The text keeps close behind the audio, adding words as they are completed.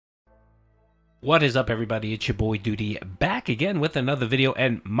What is up, everybody? It's your boy Duty back again with another video,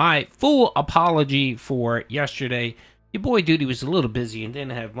 and my full apology for yesterday. Your boy Duty was a little busy and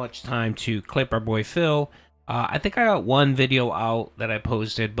didn't have much time to clip our boy Phil. I think I got one video out that I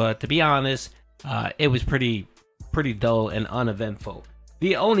posted, but to be honest, it was pretty dull and uneventful.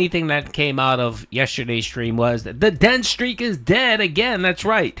 The only thing that came out of yesterday's stream was that the Dent streak is dead again. That's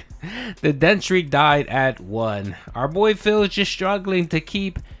right. The Dent streak died at 1. Our boy Phil is just struggling to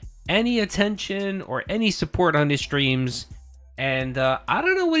keep any attention or any support on his streams, and I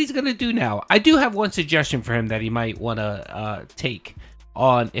don't know what he's gonna do now. I do have one suggestion for him that he might want to take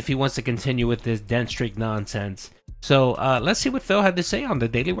on if he wants to continue with this Dent streak nonsense. So let's see what Phil had to say on the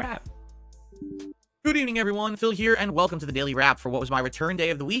Daily Wrap. Good evening, everyone. Phil here, and welcome to the Daily Wrap for what was my return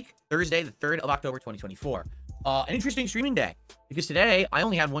day of the week, Thursday, the 3rd of October, 2024. An interesting streaming day, because today I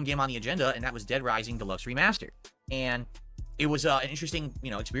only had one game on the agenda, and that was Dead Rising Deluxe Remastered. And it was an interesting,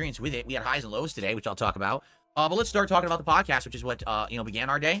 experience with it. We had highs and lows today, which I'll talk about. But let's start talking about the podcast, which is what, began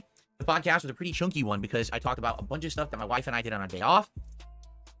our day. The podcast was a pretty chunky one because I talked about a bunch of stuff that my wife and I did on our day off.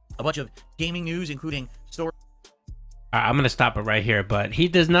 A bunch of gaming news, including stories. I'm going to stop it right here, but he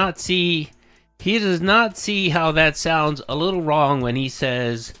does not see how that sounds a little wrong when he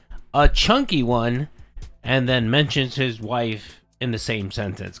says a chunky one and then mentions his wife in the same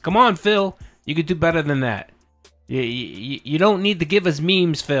sentence. Come on, Phil. You could do better than that. You don't need to give us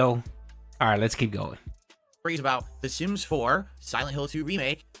memes, Phil. All right, let's keep going. Stories about The Sims 4, Silent Hill 2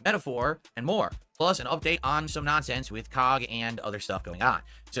 Remake, Metaphor, and more. Plus an update on some nonsense with COG and other stuff going on.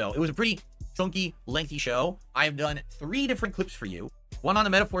 So it was a pretty chunky, lengthy show. I've done 3 different clips for you. One on the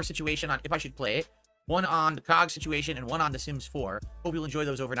Metaphor situation on if I should play it, one on the COG situation, and one on The Sims 4. Hope you'll enjoy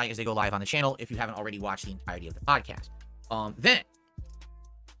those overnight as they go live on the channel if you haven't already watched the entirety of the podcast.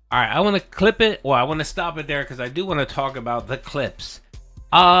 All right, I want to clip it. Well, I want to stop it there because I do want to talk about the clips.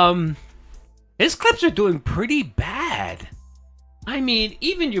 His clips are doing pretty bad. I mean,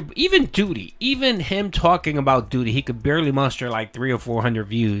 even Duty, even him talking about Duty, he could barely muster like 300 or 400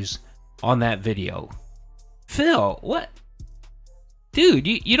 views on that video. Phil, what? Dude,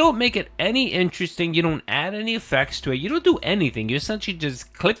 you don't make it any interesting. You don't add any effects to it. You don't do anything. You essentially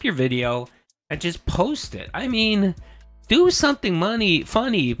just clip your video and just post it. I mean, do something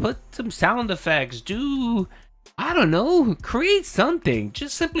funny, put some sound effects, I don't know, create something.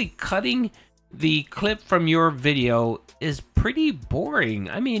 Just simply cutting the clip from your video is pretty boring.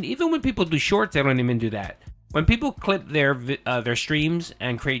 I mean, even when people do shorts, they don't even do that. When people clip their streams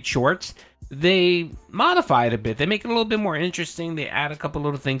and create shorts, they modify it a bit. They make it a little bit more interesting. They add a couple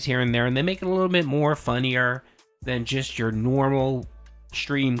little things here and there, and they make it a little bit more funnier than just your normal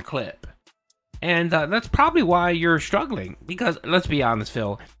stream clip. And that's probably why you're struggling. Because, let's be honest,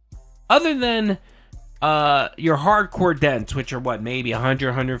 Phil, other than your hardcore Dents, which are what, maybe 100,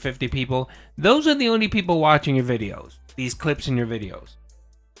 150 people, those are the only people watching your videos, these clips in your videos.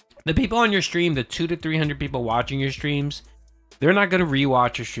 The people on your stream, the 200 to 300 people watching your streams, they're not going to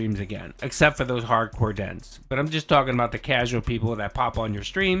rewatch your streams again, except for those hardcore Dents. But I'm just talking about the casual people that pop on your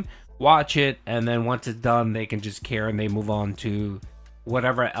stream, watch it, and then once it's done, they can just care and they move on to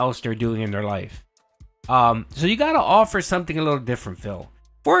whatever else they're doing in their life. So you got to offer something a little different, Phil.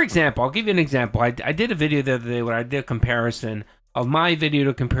 For example, I'll give you an example. I did a video the other day where I did a comparison of my video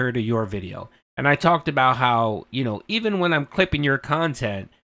to compare to your video. And I talked about how, even when I'm clipping your content,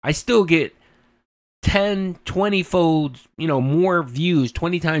 I still get 10, 20 folds, more views,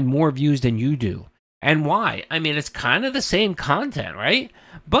 20 times more views than you do. And why? I mean, it's kind of the same content, right?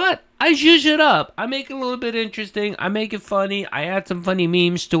 But I zhuzh it up. I make it a little bit interesting. I make it funny. I add some funny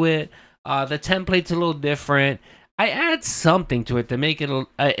memes to it. The template's a little different. I add something to it to make it,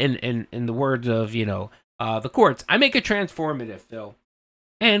 in the words of, the courts, I make it transformative, Phil.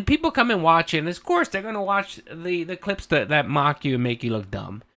 And people come and watch it, and of course, they're going to watch the clips that mock you and make you look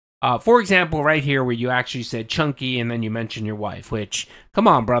dumb. For example, right here where you actually said chunky and then you mentioned your wife, which, come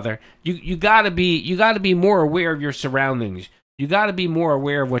on, brother, you gotta be more aware of your surroundings. You gotta be more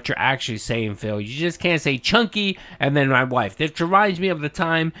aware of what you're actually saying, Phil. You just can't say chunky and then my wife. This reminds me of the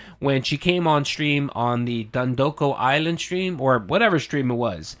time when she came on stream on the Dundoko Island stream, or whatever stream it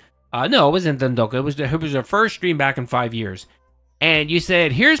was. No, it wasn't Dundoko. It was her first stream back in 5 years. And you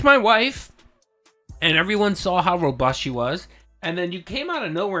said, "Here's my wife," and everyone saw how robust she was. And then you came out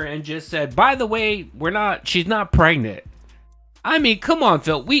of nowhere and just said, "By the way, she's not pregnant." I mean, come on,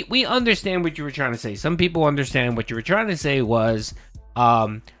 Phil. We understand what you were trying to say. Some people understand what you were trying to say was,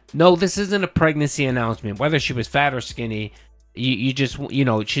 no, this isn't a pregnancy announcement. Whether she was fat or skinny, you just,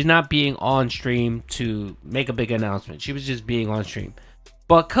 she's not being on stream to make a big announcement. She was just being on stream.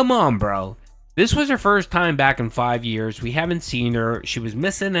 But come on, bro. This was her first time back in 5 years. We haven't seen her. She was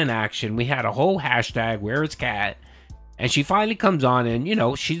missing in action. We had a whole hashtag, where is Cat? And she finally comes on, and, you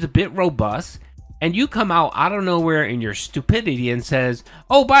know, she's a bit robust. And you come out of nowhere in your stupidity and says,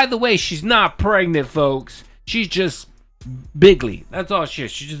 oh, by the way, she's not pregnant, folks. She's just bigly. That's all she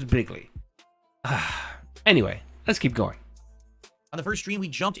is. She's just bigly. Anyway, let's keep going. On the first stream, we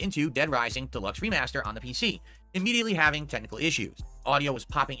jumped into Dead Rising Deluxe Remaster on the PC, immediately having technical issues. Audio was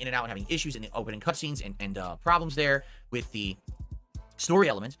popping in and out and having issues in the opening cutscenes and problems there with the story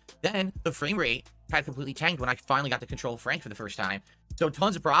elements. Then the frame rate had completely tanked when I finally got to control Frank for the first time. So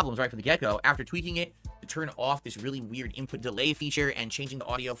tons of problems right from the get-go. After tweaking it to turn off this really weird input delay feature and changing the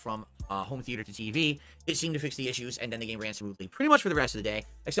audio from home theater to TV, it seemed to fix the issues, and then the game ran smoothly pretty much for the rest of the day,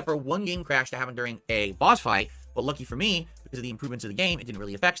 except for one game crash that happened during a boss fight. But lucky for me, because of the improvements of the game, it didn't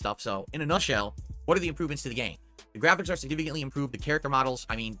really affect stuff. So in a nutshell, what are the improvements to the game? The graphics are significantly improved. The character models,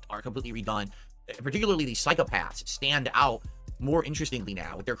 I mean, are completely redone. Particularly the psychopaths stand out more interestingly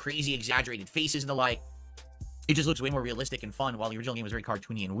now with their crazy exaggerated faces and the like. It just looks way more realistic and fun, while the original game was very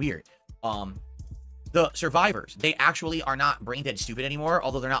cartoony and weird. The survivors, they actually are not brain dead stupid anymore,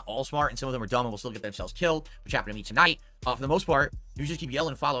 although they're not all smart, and some of them are dumb and will still get themselves killed, which happened to me tonight. For the most part, you just keep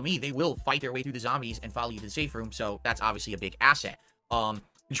yelling, follow me. They will fight their way through the zombies and follow you to the safe room, so that's obviously a big asset.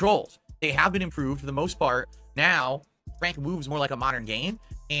 Controls, they have been improved for the most part. Now, Frank moves more like a modern game,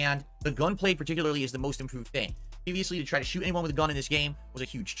 and the gunplay particularly is the most improved thing. Previously, to try to shoot anyone with a gun in this game was a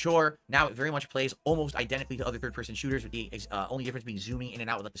huge chore. Now it very much plays almost identically to other third-person shooters, with the only difference being zooming in and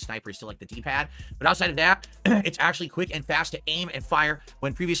out with like the sniper is still like the D-pad. But outside of that, it's actually quick and fast to aim and fire,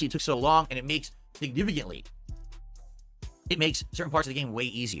 when previously it took so long, and it makes significantly, it makes certain parts of the game way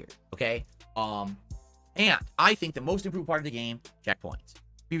easier, okay? And I think the most improved part of the game, checkpoints.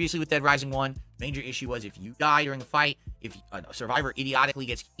 Previously with Dead Rising 1, major issue was if you die during a fight, if a survivor idiotically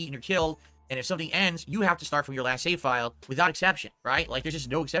gets eaten or killed, and if something ends, you have to start from your last save file without exception, right? Like, there's just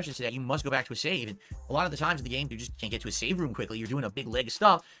no exceptions to that. You must go back to a save. And a lot of the times in the game, you just can't get to a save room quickly. You're doing a big leg of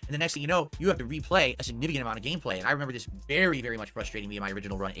stuff. And the next thing you know, you have to replay a significant amount of gameplay. And I remember this very, very much frustrating me in my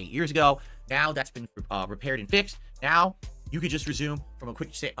original run 8 years ago. Now that's been repaired and fixed. Now you could just resume from a quick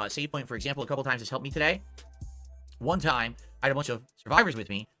save point. For example, a couple times this helped me today. One time, I had a bunch of survivors with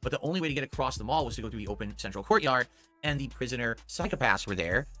me, but the only way to get across the mall was to go through the open central courtyard, and the prisoner psychopaths were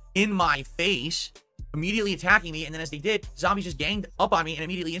there in my face, immediately attacking me, and then as they did, zombies just ganged up on me and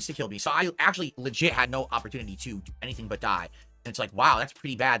immediately insta-killed me. So I actually legit had no opportunity to do anything but die. And it's like, wow, that's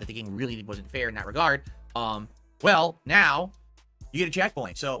pretty bad that the game really wasn't fair in that regard. Well, now you get a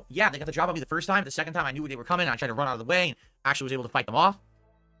checkpoint. So yeah, they got the drop on me the first time. The second time I knew they were coming, and I tried to run out of the way and actually was able to fight them off.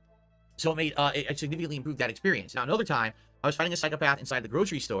 So it made it significantly improved that experience. Now, another time, I was fighting a psychopath inside the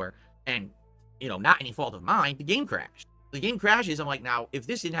grocery store, and, you know, not any fault of mine, the game crashed. The game crashes, I'm like, now, if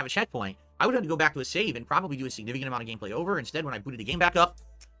this didn't have a checkpoint, I would have to go back to a save and probably do a significant amount of gameplay over. Instead, when I booted the game back up,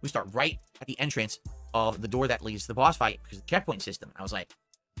 we start right at the entrance of the door that leads to the boss fight, because of the checkpoint system. I was like,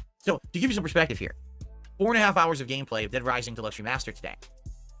 so, to give you some perspective here, 4.5 hours of gameplay of Dead Rising Deluxe Remaster today.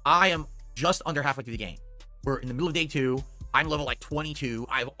 I am just under halfway through the game. We're in the middle of day 2. I'm level like 22.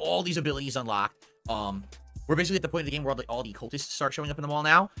 I have all these abilities unlocked. We're basically at the point of the game where all the cultists start showing up in the mall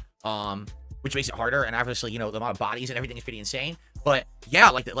now, which makes it harder. And obviously, you know, the amount of bodies and everything is pretty insane. But yeah,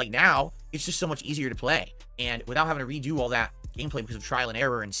 like now, it's just so much easier to play. And without having to redo all that gameplay because of trial and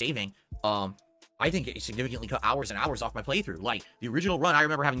error and saving, I think it significantly cut hours and hours off my playthrough. Like, the original run, I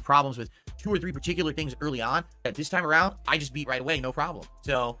remember having problems with 2 or 3 particular things early on that this time around, I just beat right away, no problem.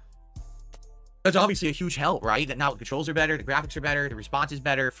 So that's obviously a huge help, right? That now the controls are better, the graphics are better, the response is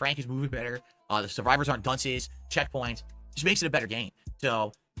better, Frank is moving better, the survivors aren't dunces, checkpoints. Just makes it a better game.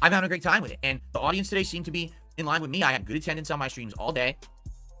 So I'm having a great time with it. And the audience today seemed to be in line with me. I had good attendance on my streams all day.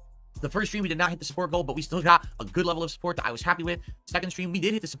 The first stream, we did not hit the support goal, but we still got a good level of support that I was happy with. Second stream, we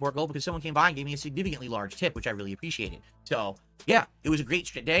did hit the support goal because someone came by and gave me a significantly large tip, which I really appreciated. So yeah, it was a great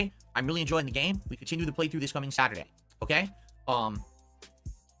day. I'm really enjoying the game. We continue the playthrough this coming Saturday. Okay?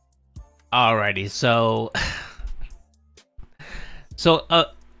 Alrighty,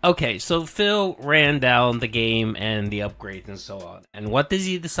 okay, so Phil ran down the game and the upgrades and so on. And what does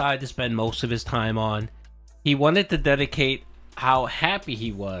he decide to spend most of his time on? He wanted to dedicate how happy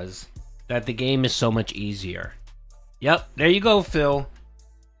he was that the game is so much easier. Yep, there you go, Phil.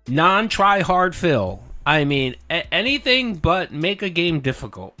 Non-try-hard Phil. I mean, anything but make a game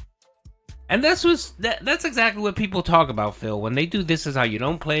difficult. And that's exactly what people talk about, Phil. When they do "this is how you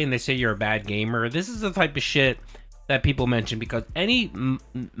don't play" and they say you're a bad gamer, this is the type of shit that people mention, because any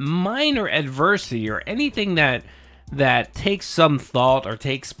minor adversity or anything that takes some thought or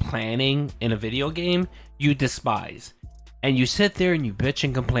takes planning in a video game, you despise. and you sit there and you bitch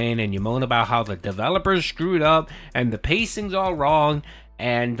and complain and you moan about how the developers screwed up and the pacing's all wrong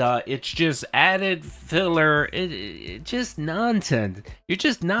and it's just added filler, it just nonsense. You're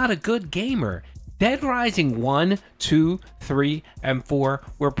just not a good gamer. Dead Rising 1, 2, 3, and 4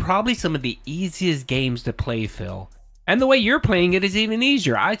 were probably some of the easiest games to play, Phil. And the way you're playing it is even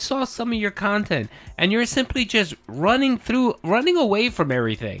easier. I saw some of your content, and you're simply just running away from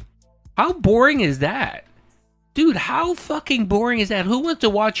everything. How boring is that? Dude, how fucking boring is that? Who wants to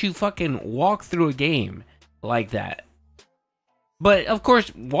watch you fucking walk through a game like that? But, of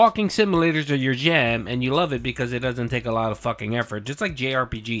course, walking simulators are your jam, and you love it because it doesn't take a lot of fucking effort, just like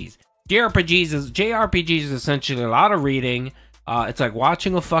JRPGs. JRPGs is essentially a lot of reading. It's like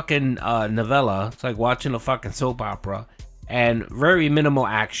watching a fucking novella. It's like watching a fucking soap opera. And very minimal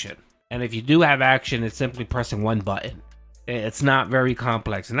action. And if you do have action, it's simply pressing one button. It's not very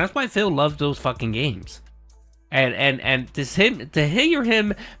complex. And that's why Phil loves those fucking games. And to hear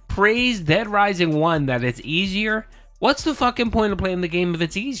him praise Dead Rising 1 that it's easier, what's the fucking point of playing the game if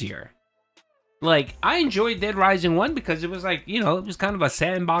it's easier? Like, I enjoyed Dead Rising 1 because it was like, you know, it was kind of a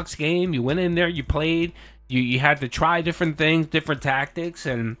sandbox game. You went in there, you played, you had to try different things, different tactics,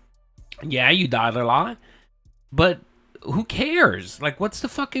 and yeah, you died a lot. But who cares? Like, what's the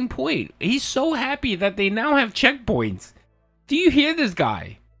fucking point? He's so happy that they now have checkpoints. Do you hear this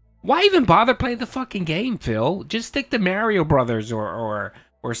guy? Why even bother playing the fucking game, Phil? Just stick to Mario Brothers or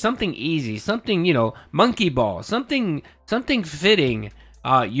something easy, something, you know, Monkey Ball, something fitting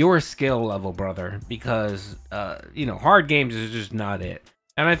your skill level, brother, because you know, hard games is just not it.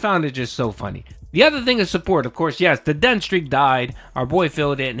 And I found it just so funny. The other thing is support, of course. Yes, the Dent streak died. Our boy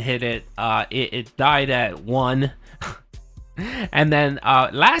Phil didn't hit it. It died at 1. And then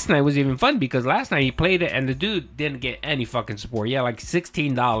last night was even fun because last night he played it and the dude didn't get any fucking support. Yeah, like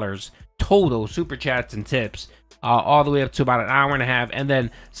 $16 total super chats and tips, all the way up to about an hour and a half. And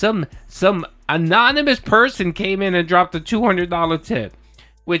then some anonymous person came in and dropped a $200 tip,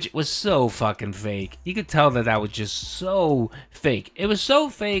 which was so fucking fake. You could tell that was just so fake. It was so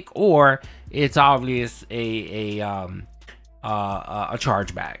fake, or it's obvious a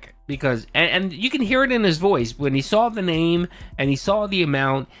chargeback. Because, and you can hear it in his voice, when he saw the name and he saw the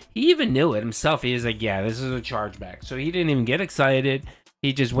amount, he even knew it himself. He was like, yeah, this is a chargeback. So he didn't even get excited.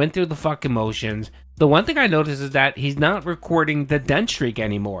 He just went through the fucking motions. The one thing I noticed is that he's not recording the Dent streak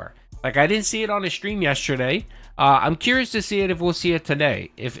anymore. Like, I didn't see it on his stream yesterday. I'm curious to see it if we'll see it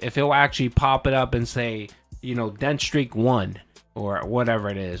today. If he'll actually pop it up and say, you know, Dent streak 1 or whatever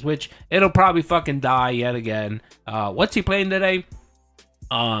it is. Which, it'll probably fucking die yet again. What's he playing today?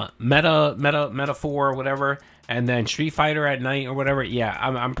 Meta 4 or whatever, and then Street Fighter at night or whatever. Yeah,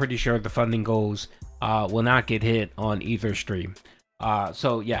 I'm pretty sure the funding goals will not get hit on either stream.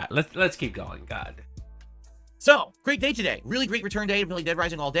 So yeah, let's keep going. God. So, great day today. Really great return day. Really Dead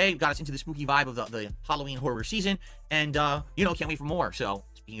Rising all day. Got us into the spooky vibe of the Halloween horror season, and you know, can't wait for more. So,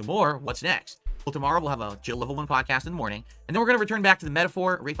 speaking of more, what's next? Well, tomorrow we'll have a Jill Level 1 podcast in the morning, and then we're gonna return back to the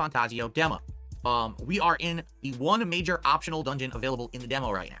Metaphor Ray Fantasio demo. We are in the one major optional dungeon available in the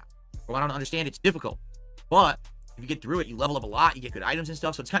demo right now. From what I don't understand, it's difficult, but if you get through it, you level up a lot, you get good items and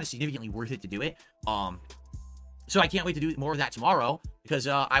stuff, so it's kind of significantly worth it to do it. So I can't wait to do more of that tomorrow, because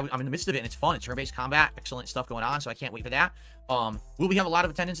I'm in the midst of it, and it's fun. It's turn-based combat, excellent stuff going on, so I can't wait for that. Will we have a lot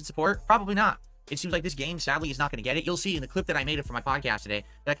of attendance and support? Probably not. It seems like this game, sadly, is not going to get it. You'll see in the clip that I made for my podcast today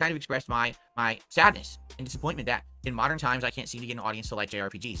that I kind of expressed my sadness and disappointment that in modern times, I can't seem to get an audience to like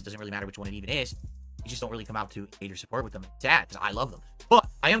JRPGs. It doesn't really matter which one it even is. You just don't really come out to engage or support with them. It's sad, because I love them. But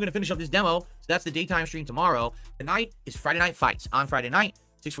I am going to finish up this demo, so that's the daytime stream tomorrow. Tonight is Friday Night Fights. On Friday night,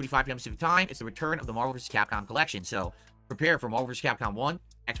 6:45 p.m. Pacific Time, it's the return of the Marvel vs. Capcom collection. So prepare for Marvel vs. Capcom 1,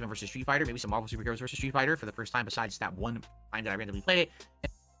 X-Men vs. Street Fighter, maybe some Marvel Superheroes vs. Street Fighter for the first time besides that one time that I randomly played it.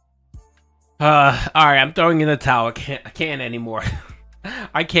 Alright, I'm throwing in the towel. I can't anymore.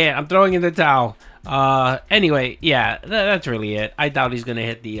 I can't. I'm throwing in the towel. Anyway, yeah, that's really it. I doubt he's gonna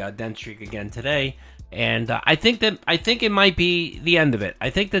hit the Dent streak again today, and I think it might be the end of it. I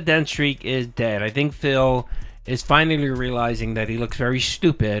think the Dent streak is dead. I think Phil is finally realizing that he looks very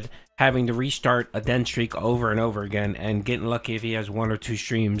stupid having to restart a Dent streak over and over again, and getting lucky if he has 1 or 2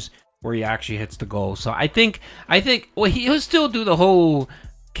 streams where he actually hits the goal. So I think well, he'll still do the whole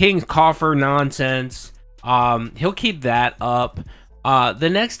King's Coffer nonsense. He'll keep that up. The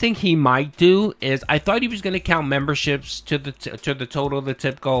next thing he might do is, I thought he was going to count memberships to the total of the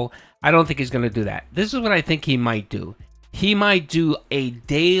tip goal. I don't think he's going to do that. This is what I think he might do. He might do a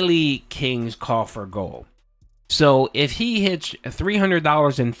daily King's Coffer goal. So if he hits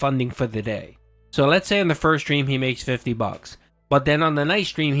 $300 in funding for the day, so let's say on the first stream he makes $50, but then on the night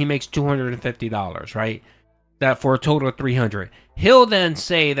stream he makes $250, right? that for a total of 300. He'll then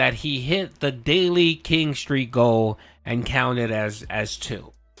say that he hit the daily king streak goal and count it as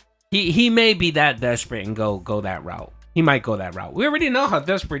 2. He may be that desperate and go that route. He might go that route. We already know how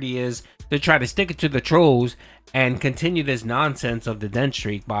desperate he is to try to stick it to the trolls and continue this nonsense of the Dent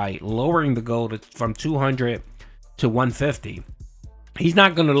streak by lowering the goal from 200 to 150. He's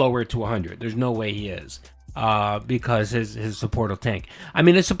not going to lower it to 100. There's no way he is. Because his support will tank. I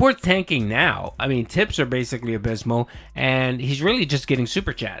mean, his support's tanking now. I mean, tips are basically abysmal, and he's really just getting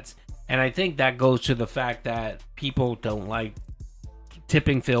super chats. And I think that goes to the fact that people don't like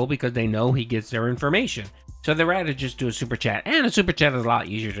tipping Phil because they know he gets their information. So they'd rather just do a super chat, and a super chat is a lot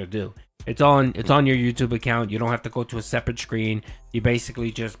easier to do. It's on your YouTube account. You don't have to go to a separate screen. You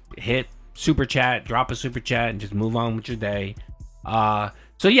basically just hit super chat, drop a super chat, and just move on with your day.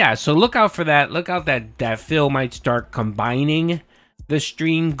 So yeah, so look out for that. Look out that Phil might start combining the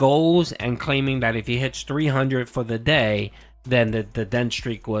stream goals and claiming that if he hits 300 for the day, then the Dent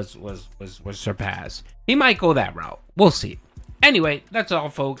streak was surpassed. He might go that route. We'll see. Anyway, that's all,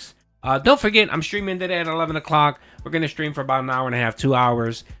 folks. Don't forget, I'm streaming today at 11 o'clock. We're gonna stream for about an hour and a half, 2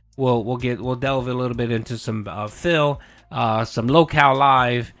 hours. We'll delve a little bit into some Phil, some Locale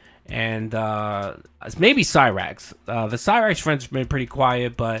Live, and maybe Cyrax. The Cyrax friends have been pretty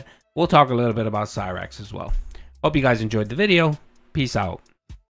quiet, but we'll talk a little bit about Cyrax as well. Hope you guys enjoyed the video. Peace out.